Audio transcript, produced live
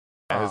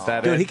Is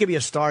that Dude, it? he could be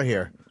a star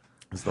here.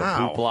 Is the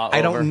hoopla I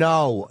over? don't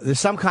know. There's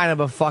some kind of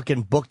a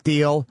fucking book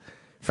deal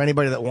for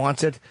anybody that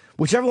wants it.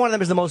 Whichever one of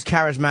them is the most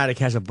charismatic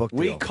has a book deal.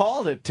 We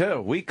called it,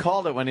 too. We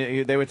called it when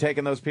they were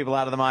taking those people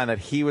out of the mine that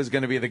he was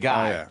going to be the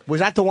guy. Oh, yeah.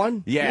 Was that the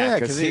one? Yeah,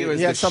 because he was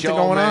had the something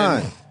showman. going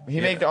on. He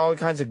made all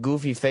kinds of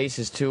goofy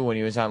faces, too, when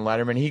he was on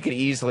Letterman. He could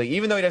easily,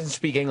 even though he doesn't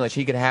speak English,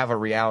 he could have a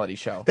reality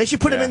show. They should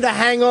put him in The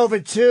Hangover,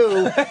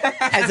 too,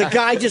 as a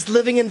guy just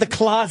living in the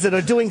closet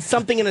or doing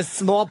something in a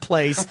small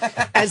place,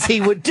 as he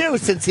would do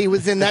since he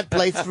was in that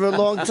place for a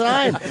long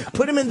time.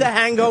 Put him in The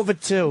Hangover,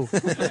 too.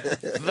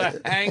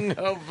 The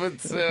Hangover,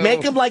 too.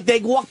 Make him like they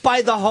walk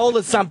by the hole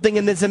or something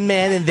and there's a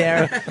man in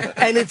there,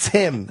 and it's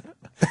him.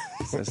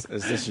 Is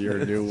this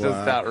your new...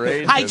 Just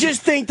outrageous. I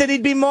just think that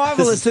he'd be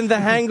marvelous in The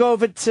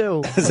Hangover,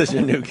 too. Is this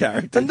your new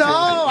character? No,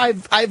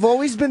 I've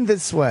always been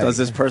this way. Does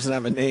this person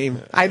have a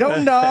name? I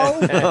don't know.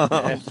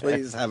 Oh,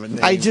 please have a name.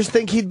 I just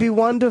think he'd be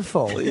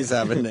wonderful. Please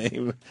have a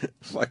name.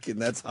 Fucking,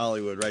 that's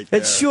Hollywood right there.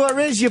 It sure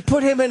is. You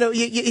put him in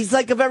he's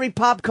like a very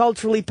pop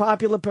culturally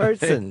popular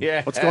person.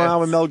 Yeah. What's going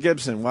on with Mel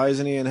Gibson? Why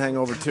isn't he in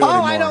Hangover 2 Oh,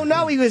 anymore? I don't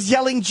know. He was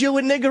yelling Jew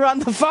and nigger on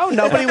the phone.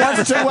 Nobody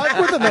wants to work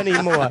with him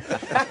anymore.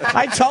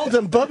 I told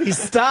him, Bubby,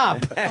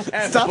 stop.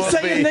 Stop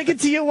saying nigger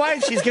to your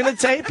wife. She's going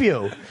to tape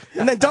you.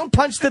 And then don't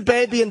punch the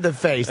baby in the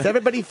face.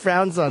 Everybody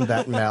frowns on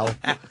that, Mel.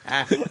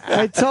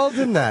 I told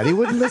him that. He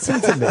wouldn't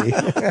listen to me.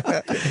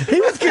 He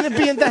was going to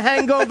be in The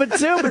Hangover,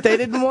 too, but they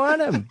didn't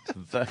want him.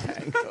 The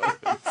Hangover.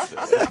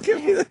 That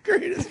could be the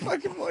greatest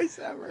fucking voice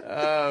ever.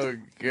 Oh,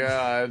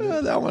 God.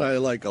 That one I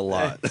like a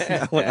lot.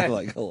 That one I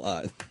like a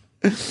lot.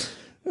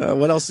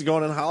 What else is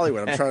going on in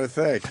Hollywood? I'm trying to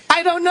think.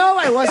 I don't know.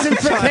 I wasn't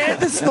prepared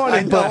this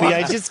morning, Bubby.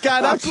 I just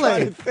got up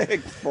trying late. to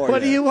think for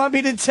What do you want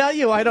me to tell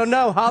you? I don't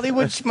know.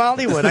 Hollywood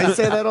schmollywood. I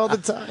say that all the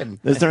time.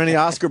 Is there any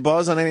Oscar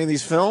buzz on any of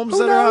these films? Who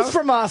that are knows out?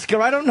 from Oscar?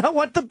 I don't know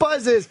what the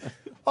buzz is.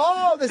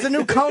 Oh, there's a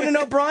new Conan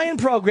O'Brien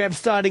program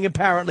starting,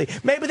 apparently.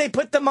 Maybe they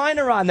put the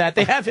minor on that.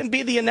 They have him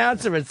be the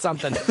announcer or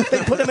something.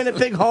 They put him in a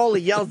big hole.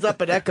 He yells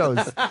up, it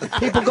echoes.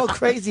 People go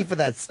crazy for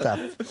that stuff.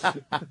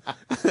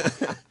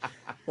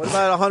 What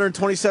about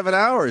 127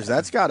 hours?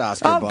 That's got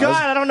Oscar Oh, buzz.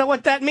 God, I don't know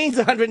what that means,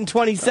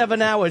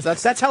 127 hours.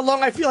 That's how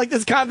long I feel like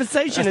this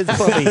conversation is,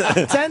 Bubby.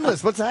 It's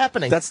endless. What's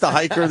happening? That's the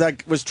hiker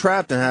that was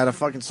trapped and had to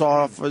fucking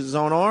saw off his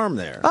own arm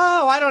there.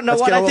 Oh, I don't know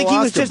Let's what. get a I think he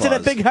little was Oscar just in a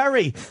buzz. big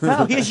hurry.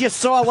 Oh, here's your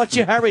saw. What's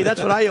your hurry?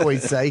 That's what I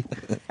always say.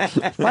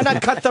 Why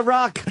not cut the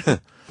rock?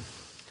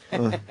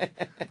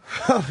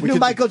 New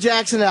Michael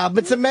Jackson album.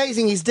 It's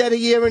amazing. He's dead a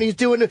year and he's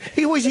doing.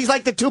 He's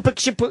like the Tupac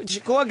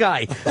Shakur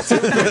guy. Tupac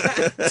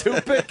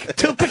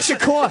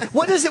Shakur.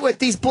 What is it with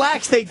these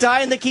blacks? They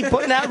die and they keep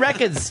putting out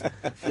records.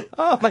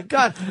 Oh my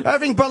God!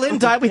 Irving Berlin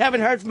died. We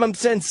haven't heard from him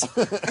since.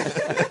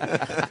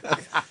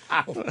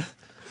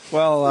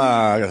 Well,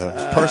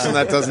 person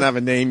that doesn't have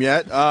a name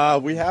yet.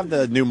 We have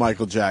the new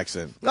Michael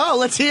Jackson. Oh,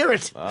 let's hear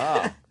it.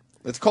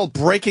 It's called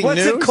Breaking What's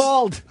News. it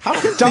called?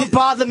 Don't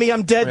bother me.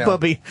 I'm dead,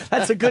 Bubby.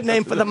 That's a good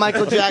name for the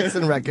Michael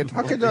Jackson record.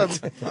 How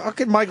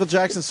could Michael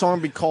Jackson's song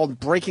be called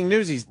Breaking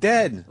News? He's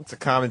dead. It's a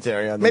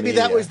commentary on the Maybe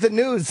media. that was the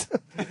news.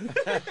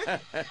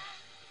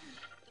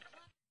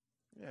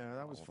 Yeah,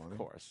 that was funny. Of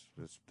course.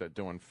 They're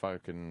doing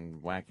fucking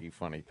wacky,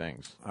 funny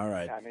things. All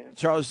right. Yeah, I mean-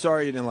 Charles,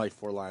 sorry you didn't like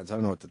Four Lions. I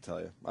don't know what to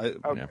tell you.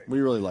 We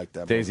really like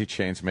that. Daisy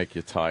chains make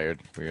you tired.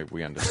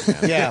 We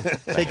understand. Yeah.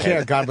 Take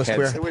care, Godless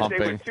Heads Queer. It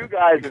pumping. was two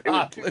guys. It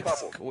was two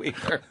Godless couples.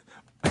 queer.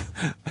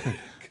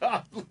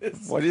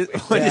 Godless. What did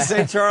you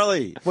say,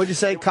 Charlie? What'd you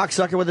say,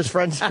 cocksucker with his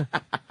friends?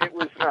 It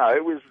was no.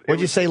 It was.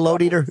 What'd you say,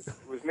 load eater?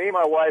 It was me,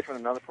 my wife, and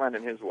another friend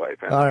and his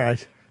wife. And All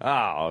right.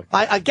 Oh.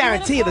 I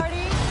guarantee you that.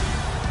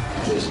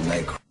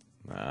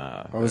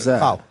 What was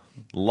that? Oh.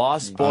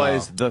 Lost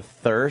Boys, The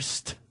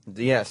Thirst.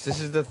 Yes, this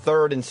is the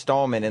third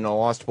installment in the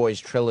Lost Boys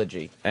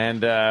trilogy.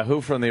 And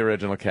who from the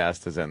original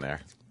cast is in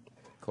there?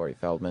 Corey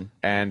Feldman.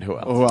 And who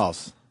else? Who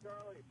else?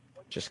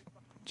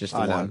 Just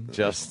I know. one.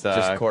 Just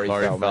Corey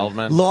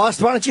Feldman.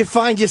 Lost? Why don't you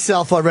find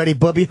yourself already,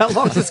 Bubby? How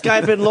long's this guy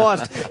been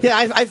lost? Yeah,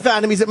 I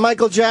found him. He's at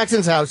Michael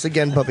Jackson's house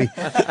again, Bubby.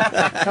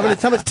 How much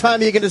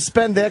time are you going to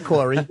spend there,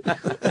 Corey?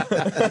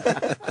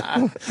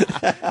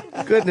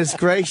 Goodness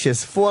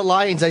gracious. 4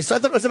 lions. I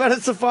thought it was about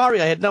a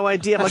safari. I had no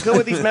idea. I'm like, who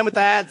are these men with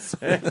the hats?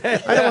 I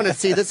don't want to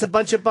see this. A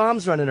bunch of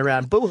bombs running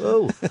around.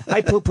 Boo-hoo.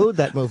 I poo-pooed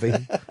that movie.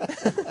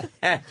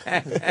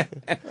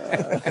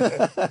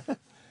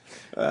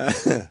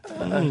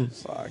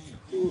 Fuck.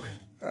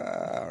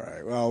 All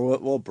right. Well,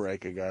 we'll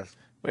break, I guess.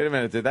 Wait a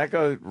minute. Did that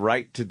go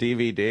right to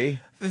DVD?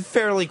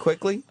 Fairly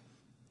quickly.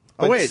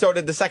 Oh, But wait. so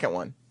did the second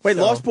one. Wait,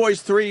 So, Lost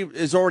Boys 3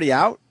 is already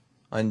out?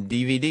 on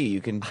DVD. You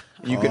can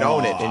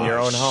own it in your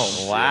own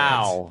home.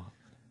 Wow.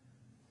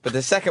 But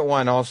the second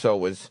one also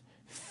was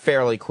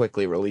fairly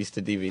quickly released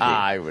to DVD.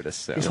 I would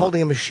assume. He's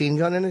holding a machine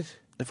gun in it?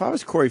 If I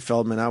was Corey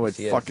Feldman, I would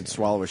Yes. fucking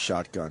swallow a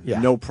shotgun. Yeah.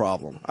 No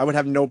problem. I would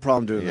have no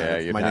problem doing Yeah, that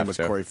if you'd my name have was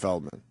to. Corey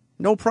Feldman.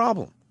 No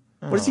problem.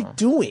 What is he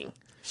doing?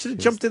 Should have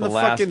He's jumped in the the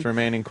last fucking...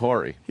 remaining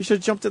Corey. He should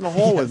have jumped in the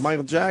hole with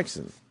Michael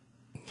Jackson.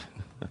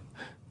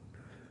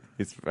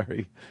 He's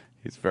very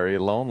He's very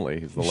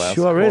lonely. He's the last.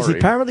 Sure is. Corey.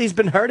 Apparently, he's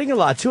been hurting a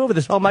lot too over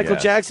this whole Michael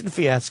Yes. Jackson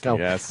fiasco.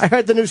 Yes. I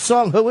heard the new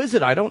song. Who is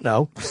it? I don't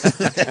know.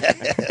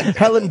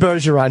 Helen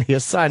Bergeron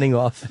here, signing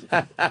off.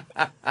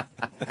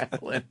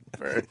 Helen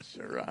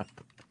Bergeron.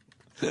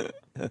 All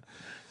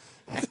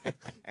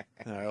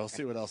right, we'll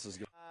see what else is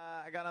going.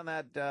 I got on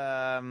that.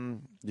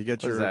 You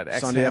get what is your that,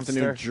 Sunday X-hamster?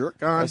 afternoon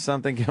jerk on. Or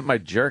something. Get my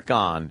jerk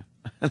on.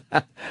 Went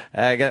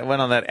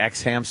on that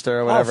X hamster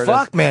or Oh, whatever.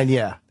 fuck, it is. man,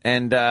 yeah.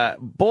 And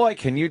boy,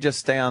 can you just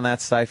stay on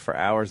that site for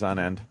hours on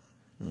end?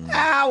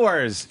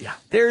 Hours. Yeah.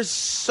 There's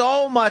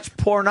so much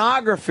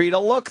pornography to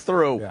look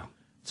through. Yeah.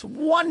 It's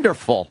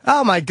wonderful.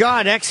 Oh, my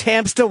God, X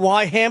hamster,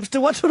 Y hamster.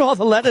 What's with all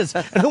the letters?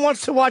 And who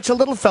wants to watch a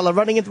little fella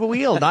running into a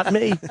wheel? Not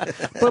me.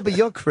 Bubba,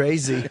 you're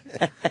crazy.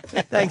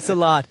 Thanks a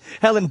lot.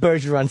 Helen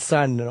Bergeron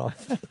signing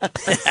off.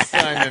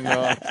 Signing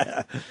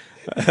off.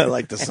 I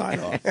like to sign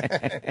off.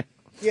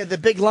 Yeah, the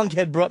big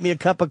lunkhead brought me a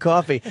cup of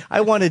coffee.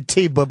 I wanted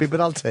tea, Bubby, but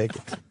I'll take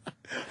it.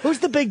 Who's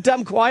the big,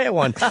 dumb, quiet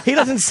one? He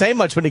doesn't say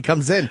much when he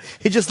comes in.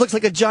 He just looks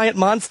like a giant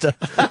monster.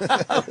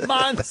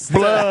 Monster.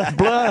 Blah,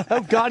 blah.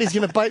 Oh, God, he's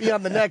going to bite me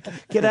on the neck.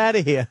 Get out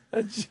of here.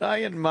 A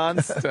giant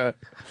monster.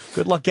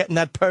 Good luck getting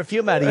that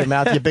perfume out of your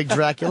mouth, you big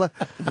Dracula.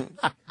 You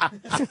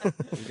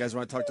guys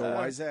want to talk to a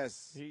wise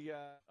ass? He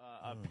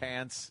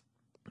pants.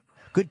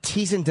 Good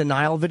tease and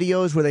denial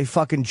videos where they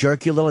fucking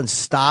jerk you a little and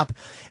stop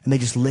and they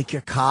just lick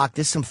your cock.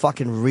 There's some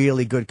fucking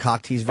really good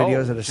cock tease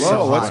videos that are so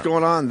Whoa, what's hot.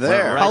 going on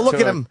there? Right Oh, look to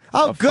at it. him.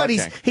 Oh, Oh, good.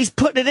 fucking. He's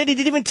putting it in. He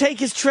didn't even take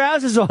his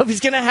trousers off. He's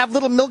going to have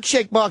little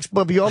milkshake box,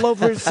 Bubby, all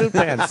over his suit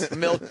pants.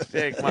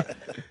 Milkshake.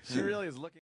 She really is looking.